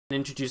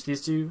introduce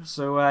these two.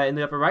 So in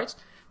the upper right,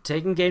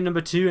 taking game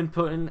number 2 and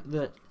putting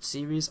the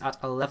series at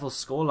a level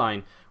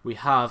scoreline, we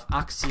have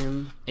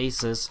Axiom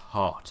Acer's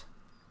Heart.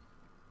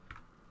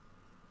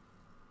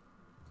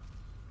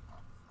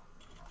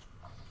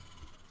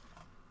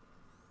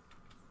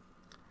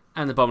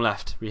 And the bottom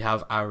left, we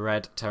have our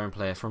red Terran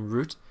player from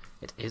Root.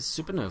 It is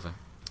SuperNova.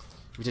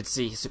 We did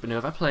see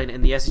SuperNova playing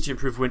in the SH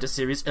Improved Winter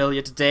Series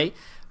earlier today.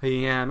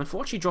 He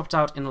unfortunately dropped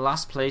out in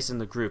last place in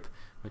the group,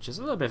 which is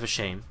a little bit of a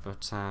shame.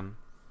 But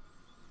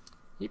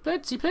he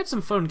played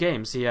some fun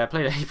games. He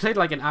played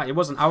like it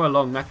was an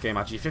hour-long mech game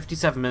actually,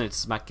 57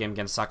 minutes mech game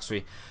against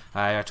Saxui.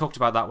 I talked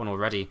about that one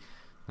already,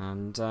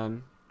 and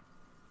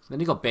then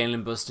he got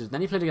Baneling busted.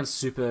 Then he played against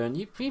Super, and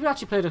he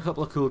actually played a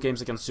couple of cool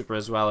games against Super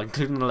as well,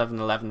 including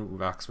 11-11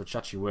 racks, which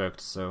actually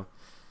worked. So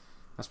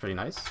that's pretty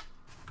nice.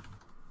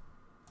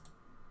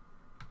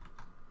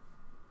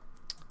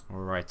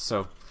 Alright,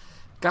 so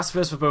gas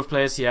first for both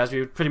players here, as we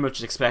would pretty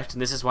much expect,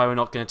 and this is why we're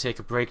not going to take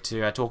a break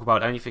to talk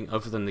about anything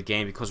other than the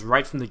game, because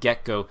right from the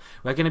get-go,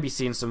 we're going to be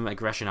seeing some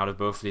aggression out of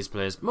both of these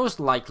players, most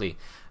likely.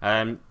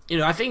 You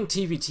know, I think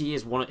TVT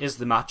is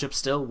the matchup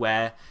still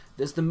where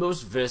there's the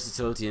most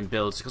versatility in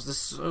builds, because there's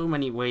so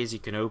many ways you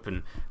can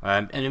open.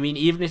 And I mean,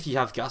 even if you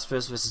have gas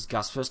first versus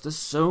gas first, there's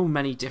so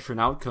many different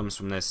outcomes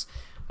from this.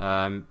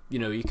 You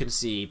know, you can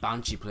see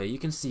Banshee play, you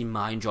can see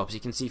mine drops, you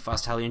can see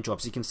fast Hellion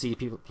drops, you can see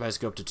players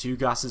go up to 2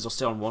 gases or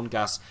stay on 1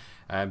 gas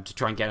to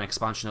try and get an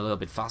expansion a little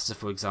bit faster,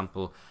 for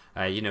example.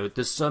 You know,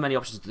 there's so many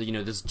options. You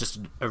know, there's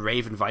just a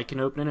Raven Viking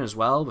opening as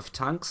well with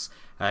tanks,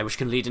 which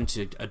can lead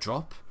into a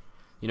drop.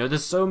 You know,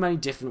 there's so many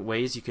different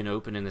ways you can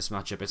open in this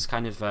matchup. It's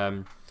kind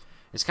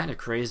of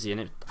crazy,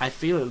 and I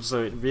feel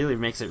it really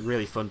makes it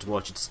really fun to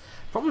watch. It's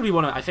probably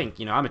one of, I think,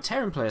 you know, I'm a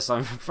Terran player, so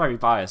I'm very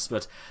biased,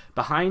 but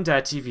behind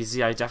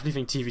TVZ, I definitely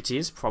think TVT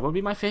is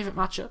probably my favourite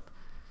matchup.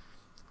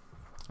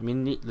 I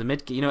mean, the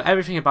mid, you know,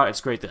 everything about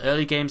it's great. The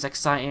early game's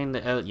exciting,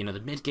 you know,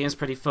 the mid game's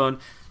pretty fun.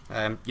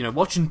 You know,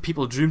 watching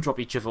people Doom drop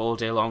each other all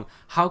day long,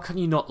 how can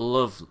you not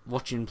love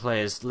watching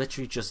players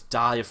literally just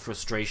die of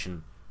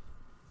frustration?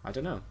 I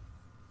don't know.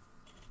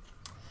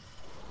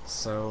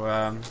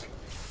 So,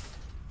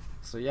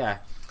 so yeah,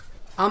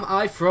 am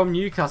I from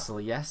Newcastle?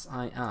 Yes,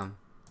 I am.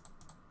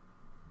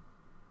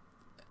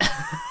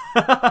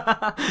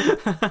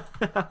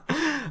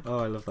 Oh,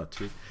 I love that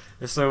tweet.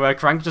 So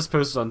Crank just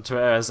posted on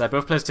Twitter as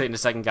both players taking the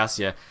second gas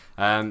here,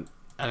 and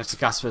it's a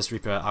gas first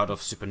Reaper out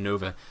of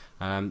SuperNova.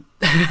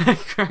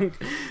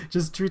 Crank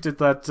just tweeted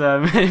that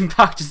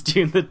Impact is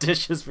doing the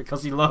dishes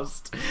because he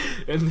lost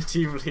in the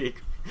team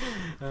league,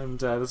 and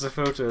there's a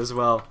photo as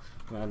well.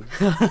 Man,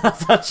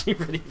 that's actually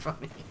pretty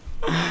funny.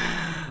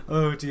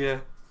 Oh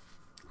dear.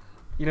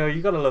 You know,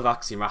 you gotta love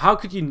Axiom, right? How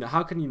can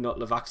you not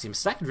love Axiom?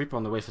 Second Reaper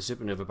on the way for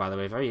SuperNova, by the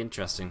way, very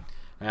interesting.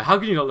 How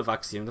can you not love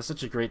Axiom? They're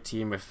such a great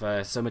team with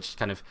so much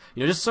kind of,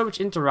 you know, just so much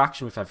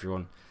interaction with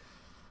everyone.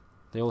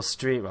 They all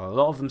stream, well, a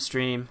lot of them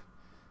stream.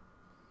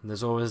 And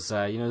there's always,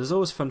 you know, there's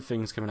always fun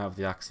things coming out of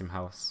the Axiom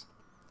house.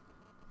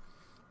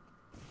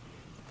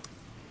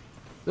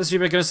 This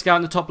Reaper going to scout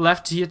in the top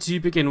left here to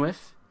begin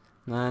with,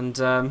 and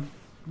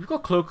we've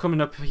got Cloak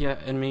coming up here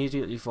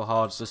immediately for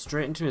hard, so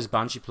straight into his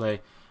Banshee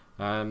play.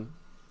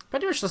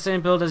 Pretty much the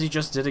same build as he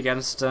just did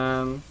against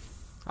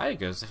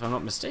Igers, if I'm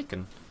not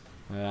mistaken.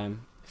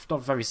 If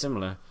not very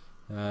similar.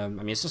 I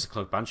mean, it's just a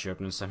Cloak Banshee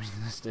opening, so I mean,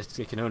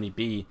 it can only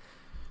be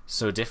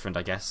so different,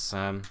 I guess.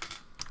 A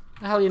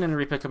Hellion and a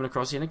Reaper coming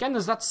across here, and again,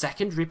 there's that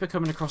second Reaper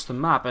coming across the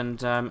map,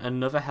 and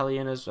another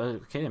Hellion as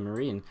okay, a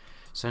Marine.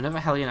 So another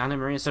Hellion and a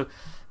Marine. So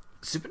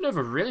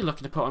SuperNova really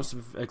looking to put on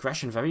some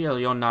aggression very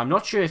early on. Now, I'm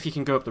not sure if you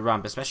can go up the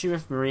ramp, especially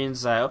with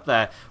Marines up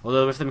there.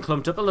 Although with them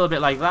clumped up a little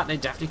bit like that, they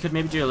definitely could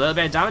maybe do a little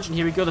bit of damage. And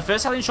here we go. The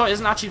first Hellion shot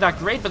isn't actually that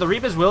great, but the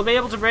Reapers will be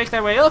able to break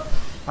their way up.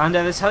 And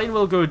this Hellion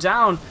will go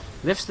down,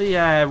 lifts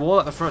the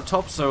wall at the front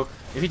top. So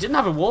if he didn't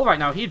have a wall right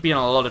now, he'd be in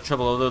a lot of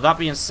trouble. Although that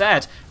being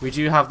said, we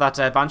do have that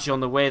Banshee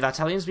on the way. That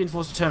Hellion's been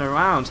forced to turn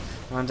around.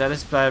 And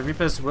this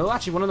Reapers will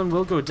actually, one of them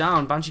will go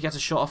down. Banshee gets a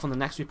shot off on the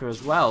next Reaper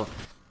as well.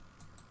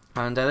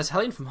 And this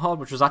Hellion from Hard,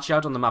 which was actually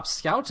out on the map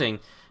scouting,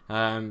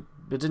 but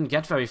didn't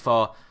get very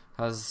far,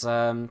 is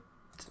going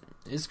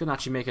to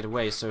actually make it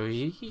away. So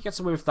he gets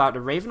away with that.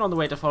 The Raven on the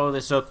way to follow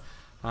this up.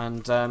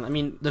 And, I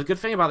mean, the good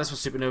thing about this for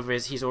SuperNova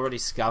is he's already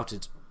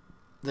scouted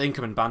the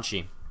incoming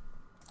Banshee.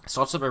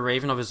 Sorts up a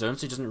Raven of his own,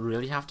 so he doesn't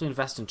really have to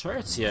invest in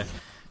turrets here.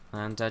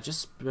 And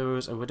just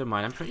burrows a Widow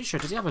Mine. I'm pretty sure,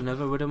 does he have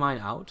another Widow Mine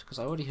out? Because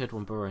I already heard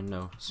one burrowing,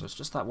 no. So it's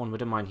just that one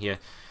Widow Mine here.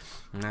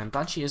 And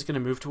Banshee is going to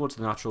move towards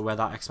the natural where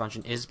that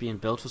expansion is being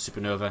built for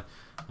SuperNova.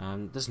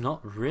 There's not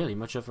really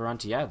much of a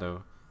anti-air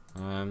though.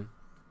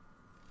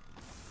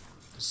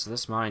 So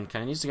this mine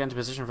kind of needs to get into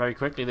position very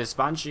quickly. This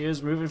Banshee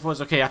is moving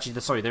forwards. Okay, actually,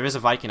 sorry, there is a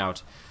Viking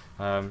out.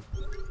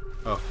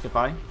 Oh,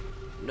 goodbye.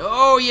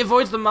 No, he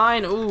avoids the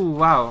mine. Ooh,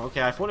 wow.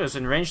 Okay, I thought it was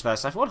in range there.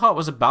 So I thought Hart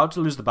was about to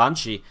lose the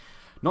Banshee.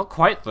 Not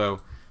quite though.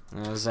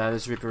 As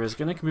this Reaper is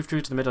going to move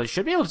through to the middle. He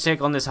should be able to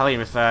take on this Hellion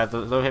with the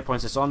low hit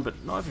points it's on,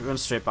 but not if it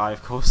runs straight by,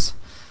 of course.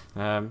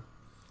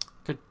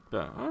 Could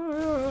But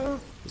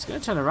he's going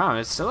to turn around.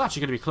 It's still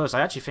actually going to be close.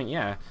 I actually think,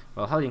 yeah.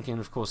 Well, Hellion can,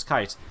 of course,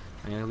 kite.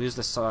 And he'll lose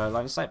this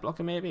line of sight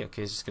blocker, maybe?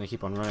 Okay, he's just going to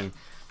keep on running.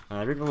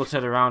 Reaper will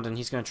turn around, and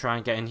he's going to try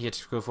and get in here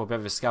to go for a bit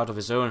of a scout of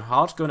his own.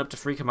 Hard going up to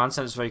 3 command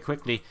centers very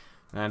quickly.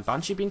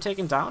 Banshee been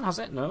taken down, has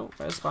it? No.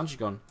 Where's Banshee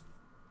gone?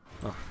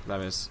 Oh, there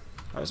it is.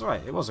 Oh, it's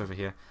alright. It was over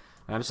here.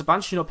 So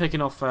Banshee not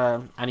picking off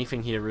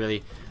anything here,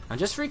 really. And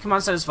just 3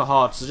 command centers for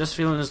Hard, so just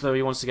feeling as though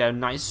he wants to get a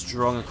nice,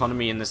 strong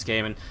economy in this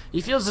game. And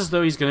he feels as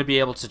though he's going to be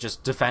able to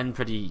just defend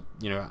pretty,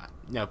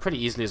 pretty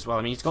easily as well.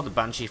 I mean, he's got the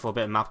Banshee for a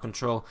bit of map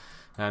control.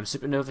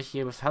 SuperNova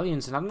here with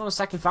Hellions, and adding on a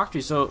second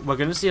factory, so we're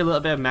going to see a little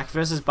bit of mech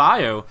versus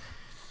bio.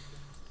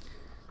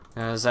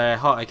 As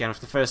Hart again with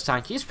the first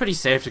tank, he's pretty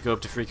safe to go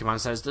up to 3 command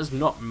centers. There's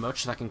not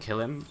much that can kill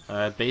him,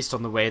 based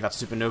on the way that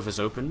SuperNova's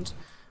opened.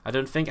 I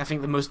think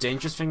the most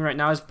dangerous thing right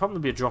now is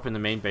probably a drop in the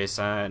main base,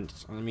 and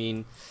I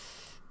mean,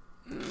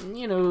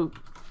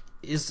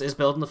 is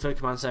building the 3rd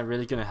command center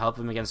really going to help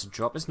him against a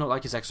drop? It's not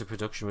like his extra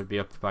production would be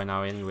up by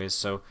now anyways,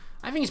 so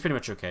I think he's pretty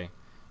much okay.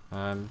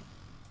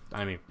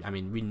 I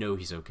mean, we know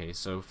he's okay,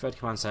 so 3rd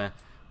command center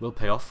will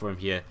pay off for him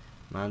here.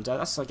 And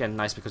that's, again,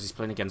 nice because he's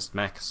playing against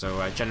mech,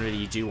 so generally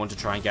you do want to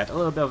try and get a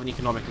little bit of an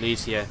economic lead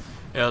here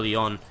early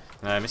on.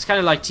 It's kind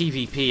of like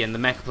TVP, and the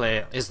mech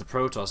player is the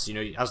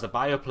Protoss. As the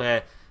bio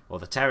player, or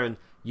the Terran,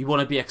 you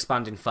want to be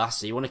expanding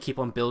faster. You want to keep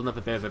on building up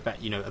a bit of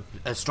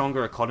a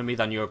stronger economy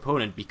than your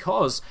opponent,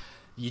 because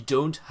you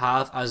don't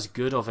have as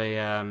good of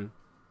a,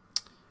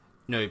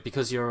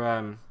 because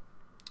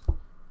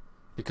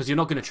you're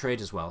not going to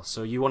trade as well.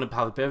 So you want to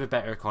have a bit of a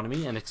better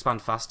economy and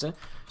expand faster,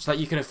 so that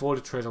you can afford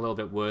to trade a little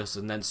bit worse,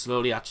 and then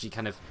slowly actually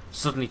kind of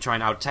suddenly try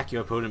and out-tech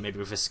your opponent, maybe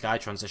with a Sky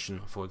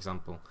transition, for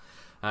example.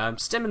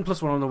 Stim and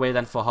 +1 on the way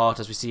then for Hart,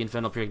 as we see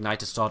Infernal Pre-Ignite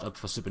to start up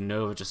for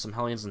SuperNova. Just some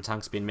Hellions and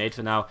tanks being made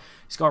for now.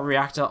 He's got a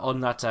reactor on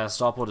that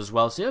starport as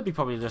well, so he'll be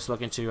probably just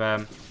looking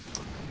to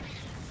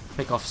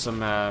pick off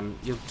some,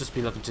 you'll just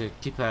be looking to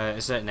keep a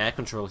certain air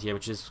control here,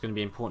 which is going to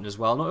be important as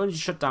well. Not only to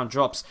shut down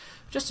drops,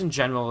 but just in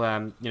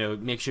general,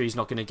 make sure he's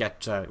not going to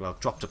get,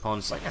 dropped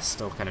upon, so I guess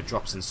still kind of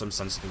drops in some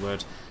sense of the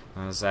word.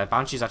 As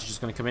Banshee's actually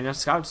just going to come in and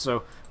scout,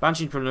 so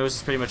Banshee Prognose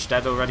is pretty much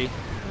dead already,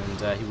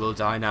 and he will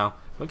die now.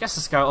 But I guess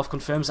the scout off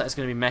confirms that it's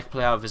going to be mech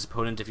play out of his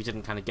opponent if he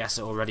didn't kind of guess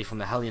it already from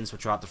the Hellions,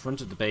 which are at the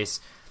front of the base.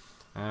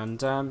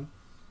 And,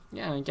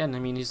 yeah, again, I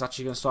mean, he's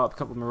actually going to start up a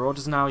couple of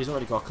Marauders now. He's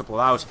already got a couple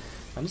out.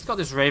 And he's got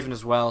this Raven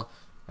as well,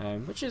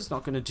 which is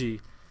not going to do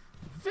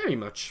very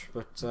much.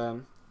 But,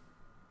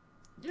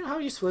 how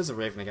useful is a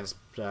Raven against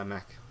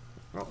mech?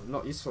 Well,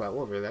 not useful at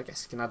all, really. I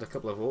guess he can add a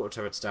couple of auto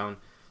turrets down.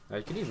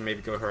 You could even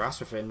maybe go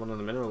harass with it in one of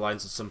the mineral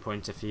lines at some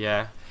point if he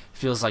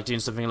feels like doing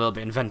something a little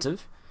bit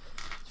inventive.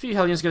 A few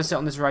Hellions going to sit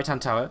on this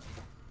right-hand tower.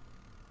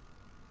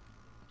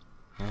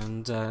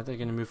 And they're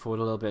going to move forward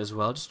a little bit as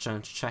well, just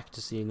trying to check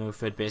to see no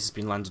 3rd base has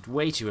been landed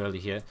way too early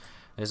here.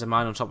 There's a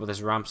mine on top of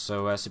this ramp,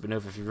 so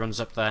SuperNova, if he runs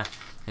up there,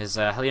 his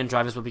Hellion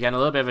drivers will be getting a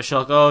little bit of a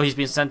shock. Oh, he's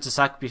been sent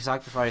to be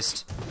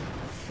sacrificed.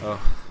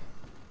 Oh.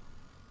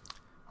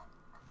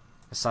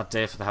 A sad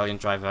day for the Hellion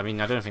driver. I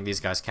mean, I don't think these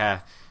guys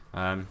care.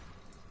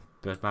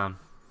 But man,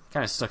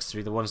 kind of sucks to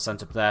be the one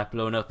sent up there,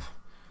 blown up,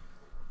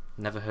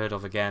 never heard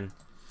of again.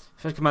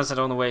 3rd command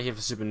center on the way here for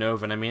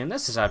SuperNova, and I mean,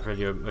 this is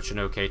pretty much an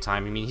okay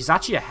time. I mean, he's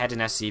actually ahead in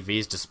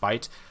SCVs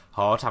despite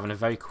Hard having a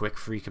very quick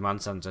 3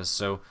 command centers,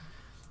 so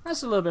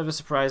that's a little bit of a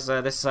surprise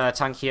there. This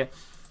tank here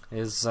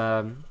is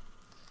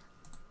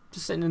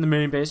just sitting in the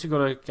main base. We've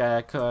got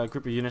a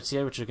group of units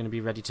here which are going to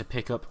be ready to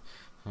pick up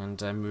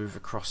and move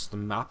across the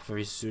map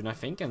very soon, I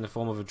think, in the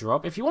form of a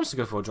drop. If he wants to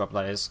go for a drop,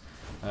 that is.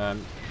 At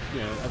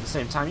the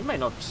same time, he might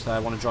not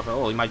want to drop at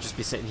all. He might just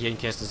be sitting here in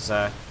case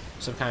there's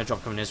some kind of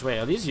drop coming his way.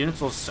 Are these units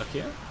all stuck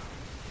here?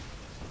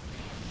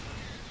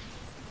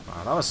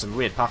 Wow, that was some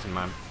weird pathing,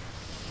 man.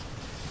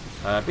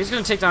 But he's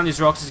going to take down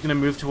these rocks. He's going to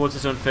move towards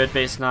his own 3rd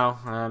base now.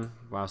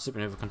 Wow,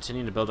 SuperNova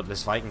continuing to build up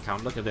this Viking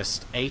count. Look at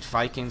this, 8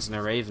 Vikings and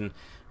a Raven.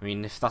 I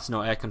mean, if that's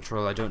not air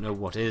control, I don't know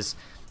what is.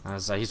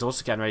 As he's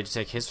also getting ready to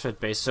take his 3rd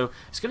base. So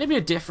it's going to be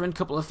a different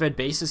couple of 3rd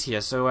bases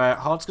here. So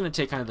Hard's going to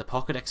take kind of the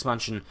pocket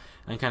expansion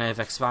and kind of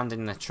expand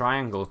in the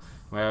triangle.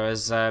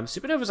 Whereas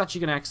SuperNova's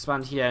actually going to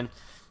expand here.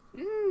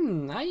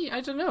 And,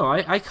 I don't know.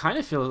 I kind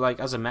of feel like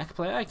as a mech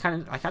player, I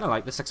kind of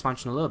like this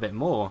expansion a little bit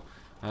more.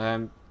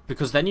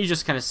 Because then you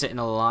just kind of sit in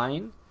a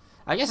line.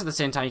 I guess at the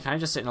same time you kind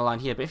of just sit in a line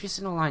here. But if you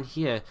sit in a line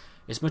here,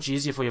 it's much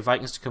easier for your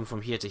Vikings to come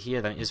from here to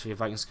here than it is for your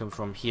Vikings to come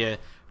from here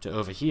to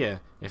over here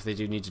if they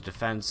do need to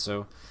defend.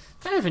 So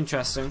kind of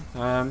interesting.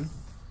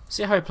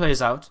 See how it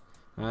plays out.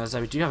 As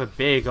we do have a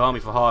big army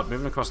for Hard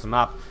moving across the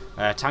map.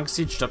 Tank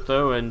sieged up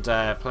though, and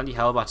plenty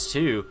Hellbats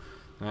too.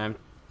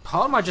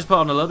 Hard might just put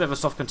on a little bit of a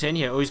soft contain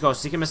here. Oh, he's got a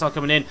Seeker Missile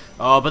coming in.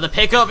 Oh, but the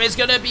pickup is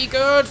going to be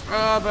good.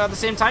 But at the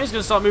same time, he's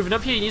going to start moving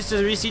up here. He needs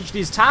to re-siege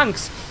these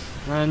tanks.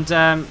 And,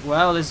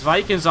 well, his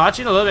Vikings are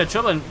actually in a little bit of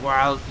trouble. And,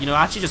 well,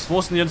 actually just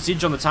forcing the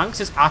unsiege on the tanks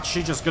is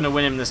actually just going to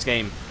win him this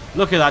game.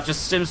 Look at that,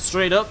 just stims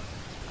straight up.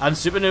 And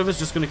SuperNova's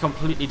just going to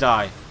completely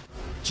die.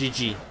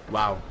 GG.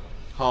 Wow.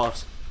 Hard.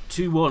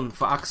 2-1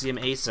 for Axiom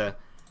Acer.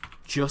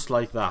 Just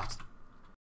like that.